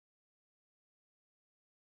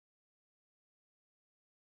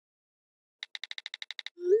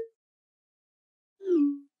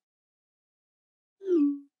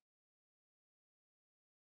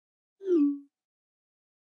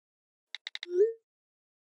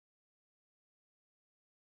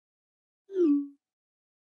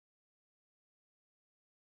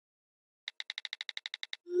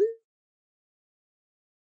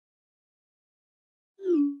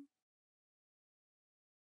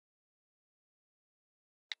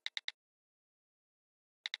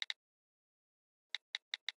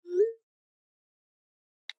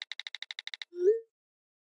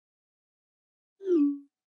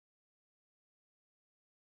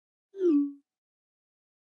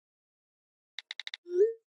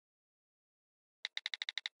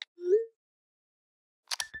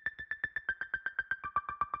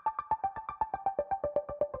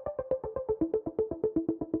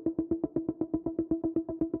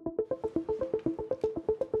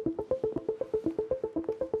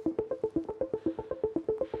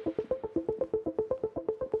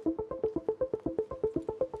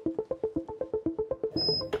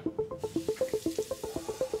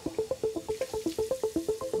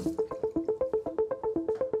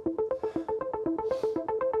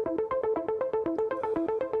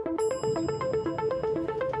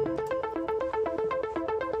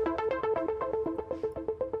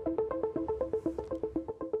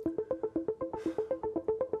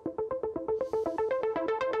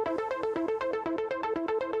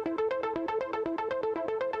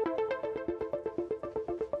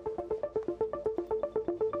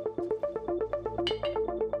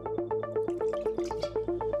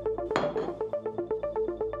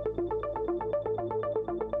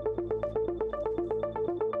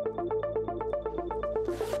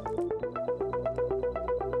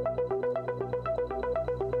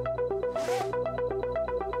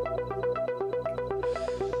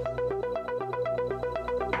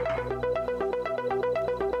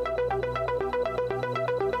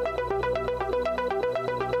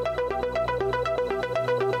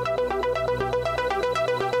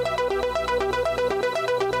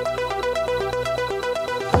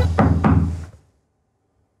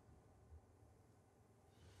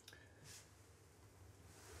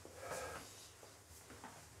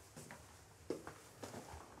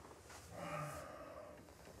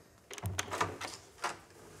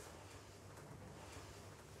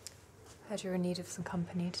Heard you're in need of some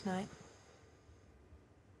company tonight.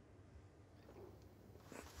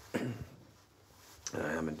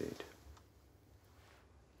 I am indeed.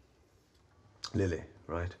 Lily,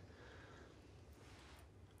 right?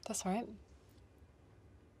 That's all right.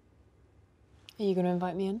 Are you going to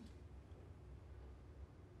invite me in?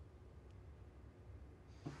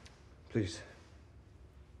 Please.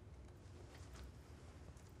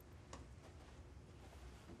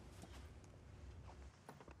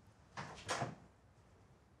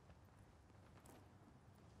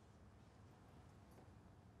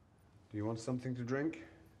 Do you want something to drink?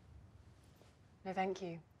 No, thank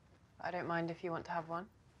you. I don't mind if you want to have one.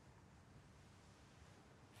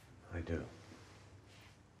 I do.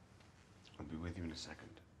 I'll be with you in a second.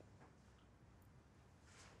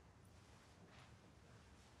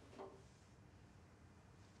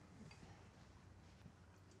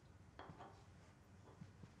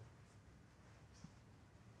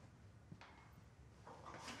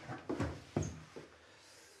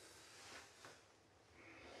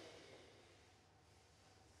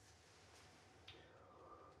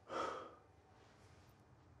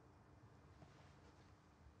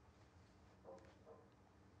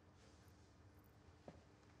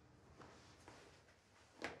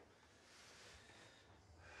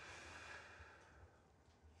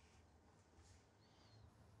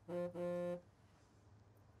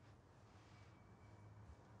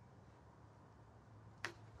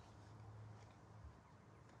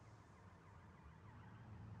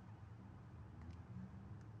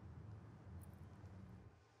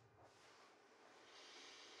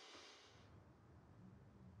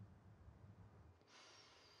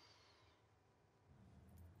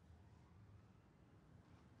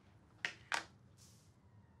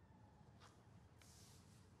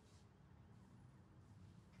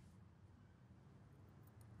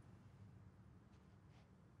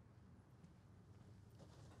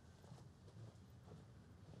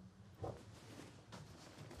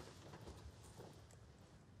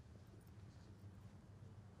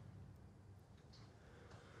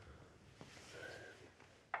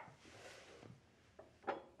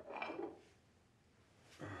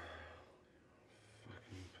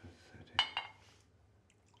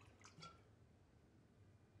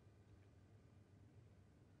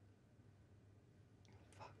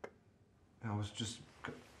 I was just...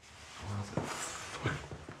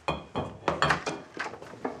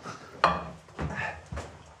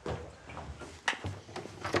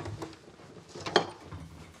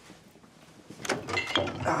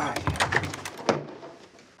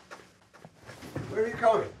 Where are you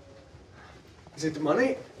going? Is it the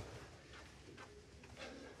money?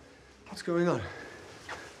 What's going on?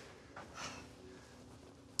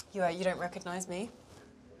 You don't recognize me?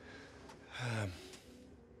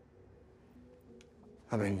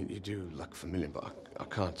 I mean, you do look familiar, but I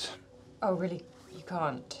can't... Oh, really? You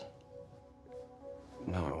can't?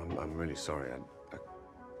 No, I'm really sorry.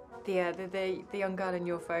 The young girl in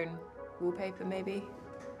your phone wallpaper, maybe?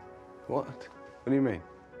 What? What do you mean?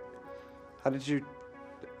 How did you...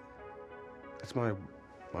 That's my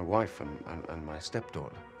wife and my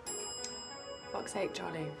stepdaughter. Fuck's sake,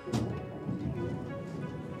 Charlie.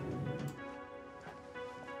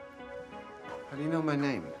 How do you know my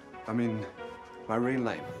name? I mean, my real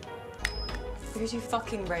name. Because you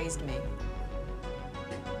fucking raised me.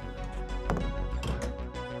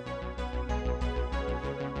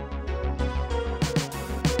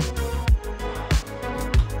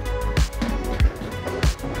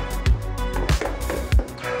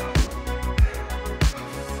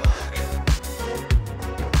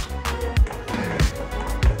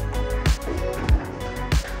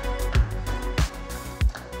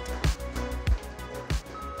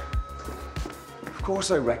 Of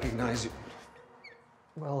course I recognize you.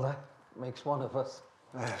 Well, that makes one of us.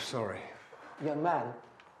 Sorry. Young man,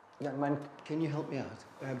 can you help me out?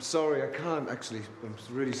 I'm sorry, I can't actually. I'm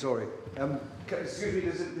really sorry. Excuse me,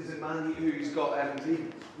 there's a man who's got, he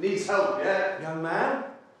needs help, yeah? Young man?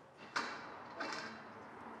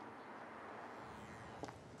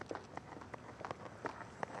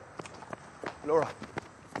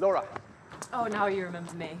 Laura. Oh, now you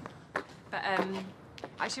remember me. But,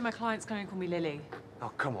 actually my client's going to call me Lily.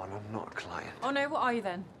 Oh, come on, I'm not a client. Oh, no, what are you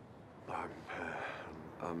then?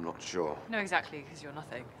 I'm not sure. No, exactly, because you're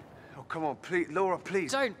nothing. Oh, come on, please, Laura,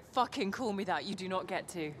 please. Don't fucking call me that. You do not get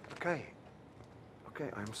to. Okay. Okay,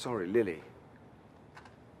 I'm sorry, Lily.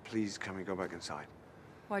 Please, can we go back inside?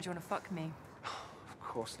 Why do you want to fuck me? Of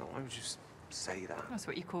course not. Why would you say that? That's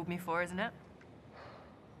what you called me for, isn't it?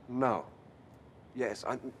 No. Yes,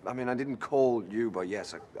 I mean, I didn't call you, but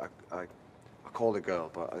yes, I called a girl,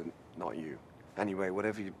 but not you. Anyway,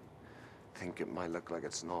 whatever you think it might look like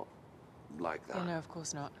it's not like that. Yeah, no, of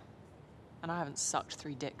course not. And I haven't sucked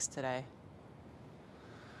 3 dicks today.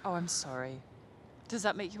 Oh, I'm sorry. Does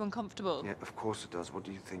that make you uncomfortable? Yeah, of course it does. What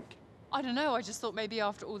do you think? I don't know, I just thought maybe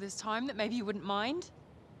after all this time that maybe you wouldn't mind.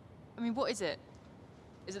 I mean, what is it?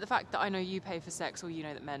 Is it the fact that I know you pay for sex, or you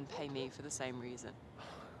know that men pay me for the same reason?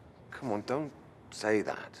 Come on, don't say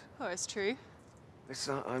that. Oh, it's true.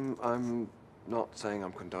 Listen, I'm not saying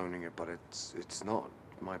I'm condoning it, but it's not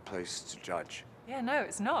my place to judge. Yeah, no,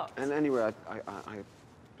 it's not. And anyway, I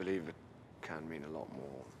believe it can mean a lot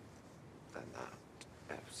more than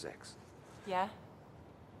that. Sex. Yeah?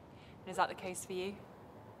 And is that the case for you?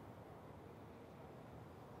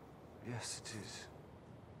 Yes, it is.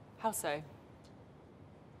 How so?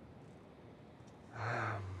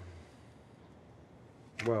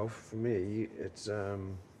 Well, for me,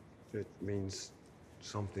 it means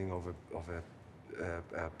something of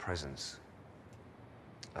a presence,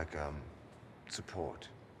 like support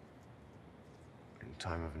in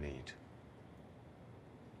time of need,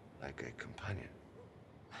 like a companion.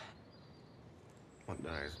 What,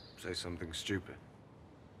 did I say something stupid?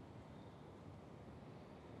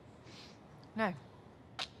 No.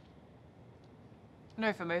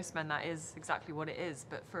 No, for most men that is exactly what it is,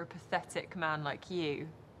 but for a pathetic man like you,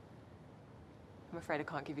 I'm afraid I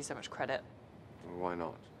can't give you so much credit. Well, why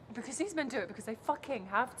not? Because these men do it because they fucking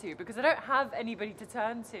have to, because they don't have anybody to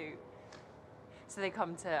turn to. So they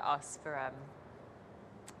come to us for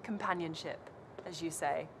companionship, as you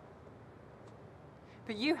say.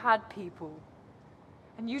 But you had people,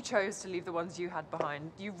 and you chose to leave the ones you had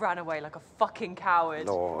behind. You ran away like a fucking coward,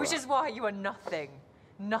 Laura. Which is why you are nothing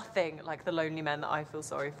like the lonely men that I feel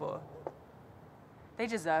sorry for. They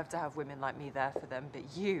deserve to have women like me there for them, but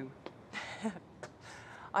you...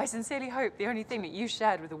 I sincerely hope the only thing that you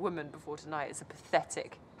shared with a woman before tonight is a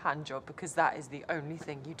pathetic handjob, because that is the only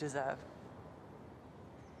thing you deserve.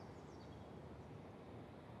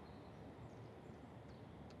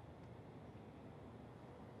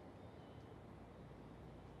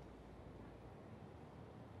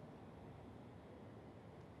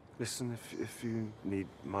 Listen, if you need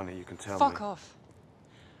money, you can tell me. Fuck off.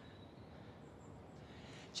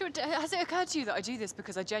 Sure, has it occurred to you that I do this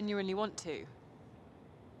because I genuinely want to?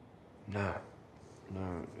 No,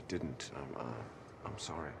 it didn't. I'm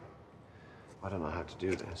sorry. I don't know how to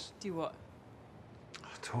do this. Do what?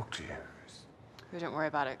 I'll talk to you. Oh, don't worry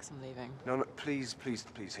about it, because I'm leaving. No, please,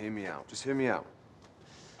 hear me out. Just hear me out.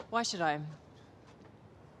 Why should I?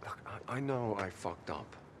 Look, I know I fucked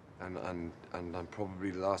up, and I'm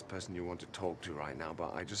probably the last person you want to talk to right now,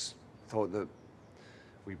 but I just thought that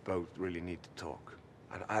we both really need to talk.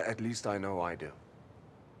 And at least I know I do.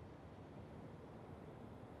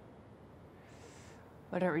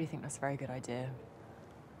 I don't really think that's a very good idea.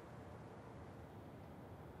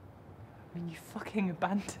 I mean, you fucking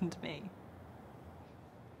abandoned me.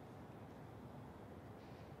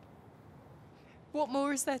 What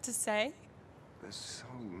more is there to say? There's so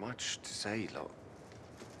much to say, look,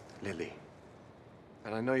 Lily.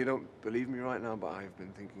 And I know you don't believe me right now, but I've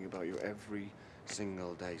been thinking about you every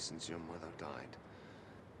single day since your mother died.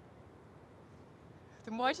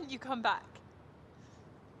 Then why didn't you come back?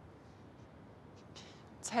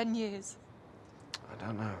 10 years. I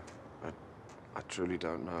don't know. I truly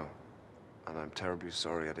don't know. And I'm terribly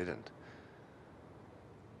sorry I didn't.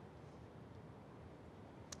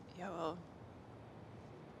 Yeah, well,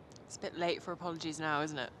 it's a bit late for apologies now,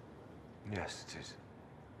 isn't it? Yes, it is.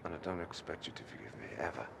 And I don't expect you to forgive me,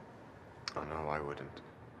 ever. I know I wouldn't.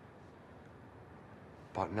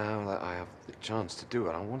 But now that I have the chance to do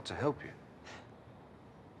it, I want to help you.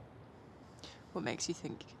 What makes you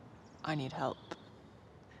think I need help?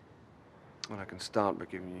 Well, I can start by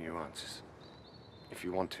giving you answers, if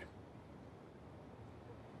you want to.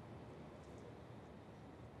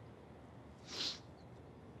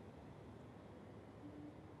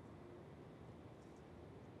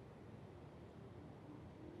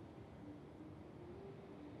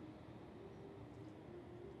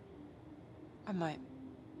 I might.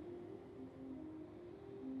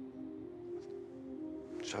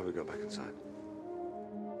 Shall we go back inside?